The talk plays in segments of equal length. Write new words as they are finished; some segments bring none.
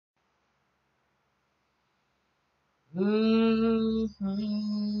Mm-hmm.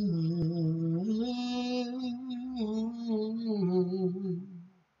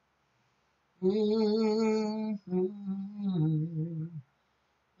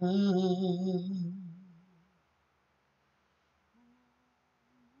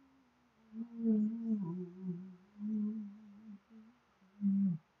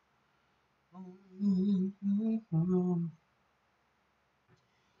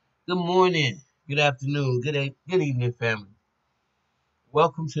 Good morning, good afternoon, good evening, family.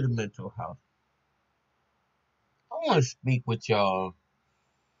 Welcome to the Mental House. I want to speak with y'all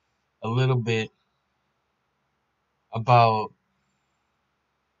a little bit about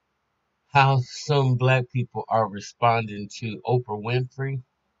how some black people are responding to Oprah Winfrey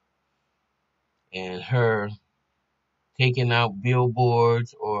and her taking out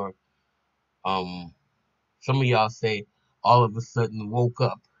billboards, or um, some of y'all say all of a sudden woke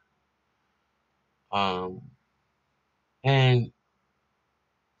up. Um, and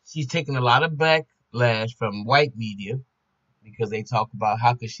she's taking a lot of backlash from white media because they talk about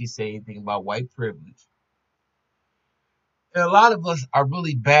how could she say anything about white privilege. And a lot of us are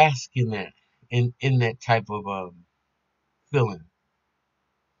really basking that in that type of feeling.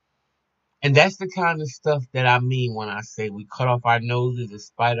 And that's the kind of stuff that I mean when I say we cut off our noses and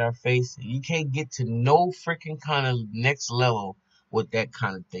spite our face. You can't get to no freaking kind of next level with that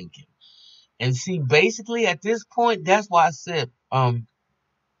kind of thinking. And see, basically at this point, that's why I said,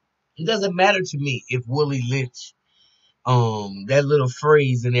 it doesn't matter to me if Willie Lynch, that little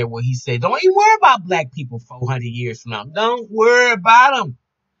phrase in there where he said, don't even worry about black people 400 years from now. Don't worry about them.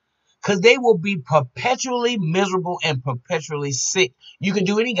 Because they will be perpetually miserable and perpetually sick. You can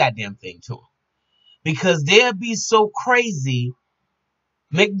do any goddamn thing to them. Because they'll be so crazy,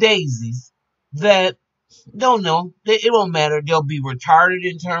 McDaisies, that don't know. It won't matter. They'll be retarded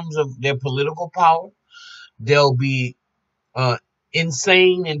in terms of their political power. They'll be uh,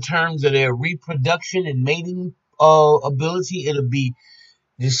 insane in terms of their reproduction and mating ability. It'll be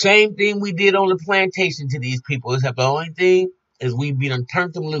the same thing we did on the plantation to these people, except the only thing is we done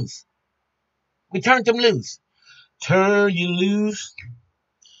turned them loose. We turned them loose. Turn you loose.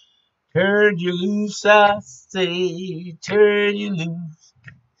 Turn you loose, I say. Turn you loose.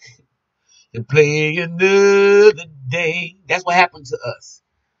 To play another day. That's what happened to us.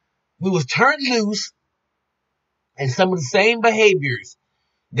 We was turned loose, and some of the same behaviors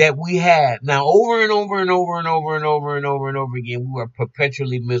that we had now over and over and over and over and over and over and over again, we were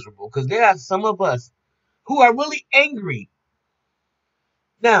perpetually miserable because there are some of us who are really angry.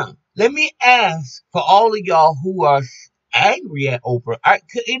 Now, let me ask for all of y'all who are angry at Oprah.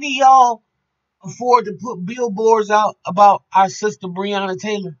 Could any of y'all afford to put billboards out about our sister Breonna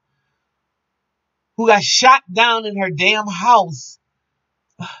Taylor, who got shot down in her damn house?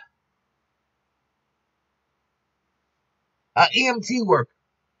 An EMT worker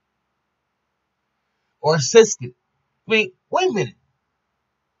or assistant. I mean, wait a minute.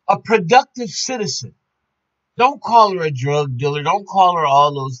 A productive citizen. Don't call her a drug dealer. Don't call her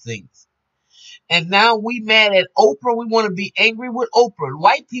all those things. And now we mad at Oprah. We want to be angry with Oprah.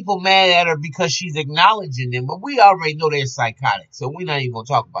 White people mad at her because she's acknowledging them, but we already know they're psychotic, so we're not even gonna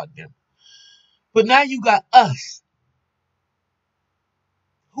talk about them. But now you got us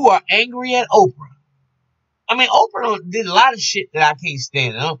who are angry at Oprah. I mean, Oprah did a lot of shit that I can't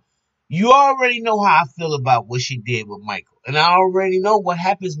stand. You already know how I feel about what she did with Michael, and I already know what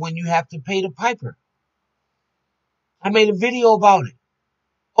happens when you have to pay the piper. I made a video about it.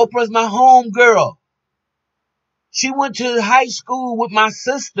 Oprah's my home girl. She went to high school with my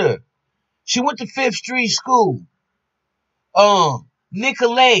sister. She went to Fifth Street School.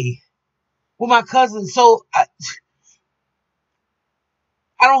 Nicolay with my cousin. So I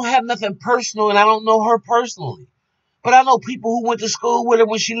don't have nothing personal, and I don't know her personally. But I know people who went to school with her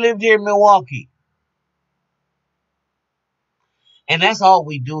when she lived here in Milwaukee. And that's all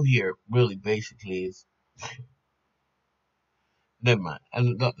we do here, really, basically, is never mind.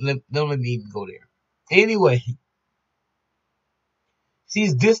 Don't let me even go there. Anyway,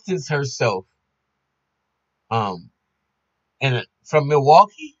 she's distanced herself um and from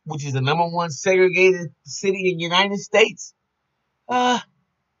Milwaukee, which is the number one segregated city in the United States.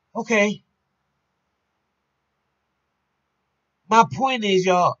 Okay. My point is,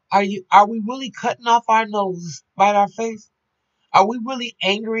 y'all, are we really cutting off our nose, spite our face? Are we really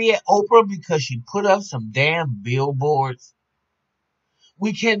angry at Oprah because she put up some damn billboards?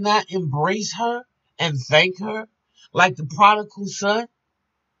 We cannot embrace her and thank her like the prodigal son.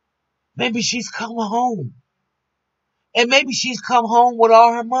 Maybe she's come home. And maybe she's come home with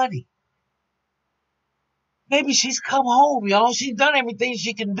all her money. Maybe she's come home, y'all. She's done everything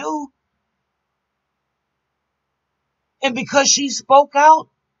she can do. And because she spoke out,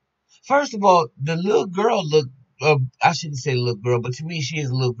 first of all, the little girl looked, I shouldn't say little girl, but to me, she is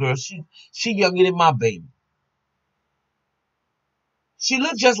a little girl. She younger than my baby. She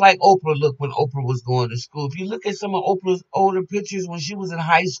looked just like Oprah looked when Oprah was going to school. If you look at some of Oprah's older pictures when she was in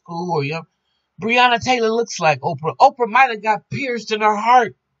high school or young, Breonna Taylor looks like Oprah. Oprah might have got pierced in her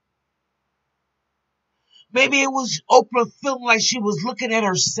heart. Maybe it was Oprah feeling like she was looking at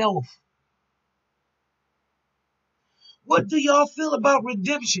herself. What do y'all feel about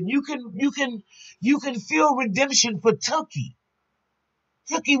redemption? You can feel redemption for Tucky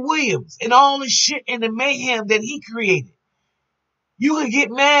Williams, and all the shit and the mayhem that he created. You can get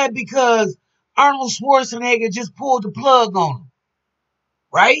mad because Arnold Schwarzenegger just pulled the plug on him,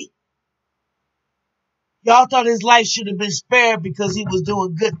 right? Y'all thought his life should have been spared because he was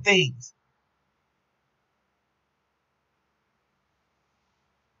doing good things.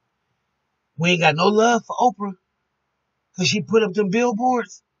 We ain't got no love for Oprah because she put up them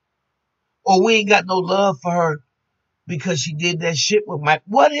billboards. Or we ain't got no love for her because she did that shit with Mike.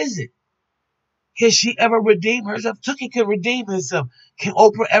 What is it? Can she ever redeem herself? Tucky can redeem herself. Can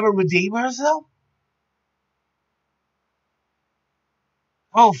Oprah ever redeem herself?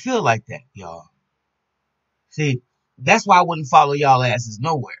 I don't feel like that, y'all. See, that's why I wouldn't follow y'all asses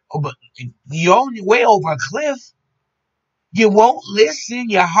nowhere. Oh, but you're on your way over a cliff. You won't listen.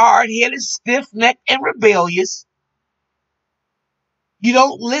 You're hard-headed, stiff-necked, and rebellious. You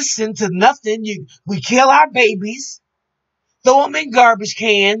don't listen to nothing. We kill our babies, throw them in garbage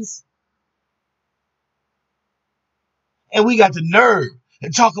cans, and we got the nerve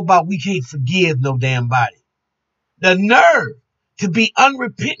to talk about we can't forgive no damn body. The nerve to be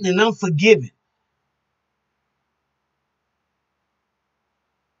unrepentant and unforgiving.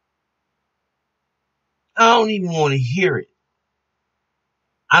 I don't even want to hear it.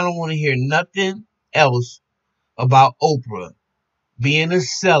 I don't want to hear nothing else about Oprah being a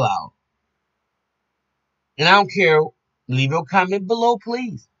sellout. And I don't care. Leave your comment below,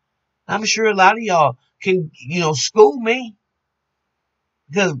 please. I'm sure a lot of y'all can, school me.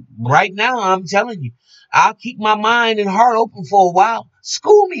 Because right now, I'm telling you, I'll keep my mind and heart open for a while.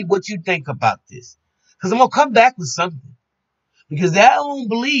 School me what you think about this. Because I'm going to come back with something. Because I don't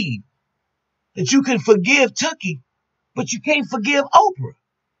believe that you can forgive Tucky, but you can't forgive Oprah.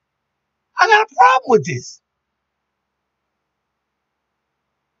 I got a problem with this.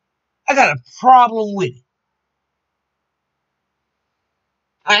 I got a problem with it.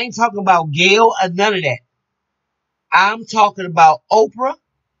 I ain't talking about Gail or none of that. I'm talking about Oprah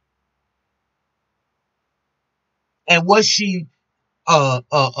and what she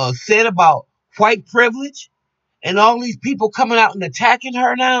said about white privilege and all these people coming out and attacking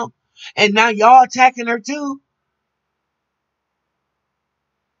her now. And now y'all attacking her too.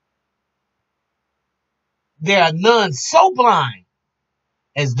 There are none so blind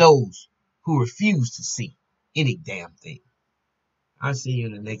as those who refuse to see any damn thing. I'll see you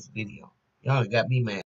in the next video. Y'all got me mad.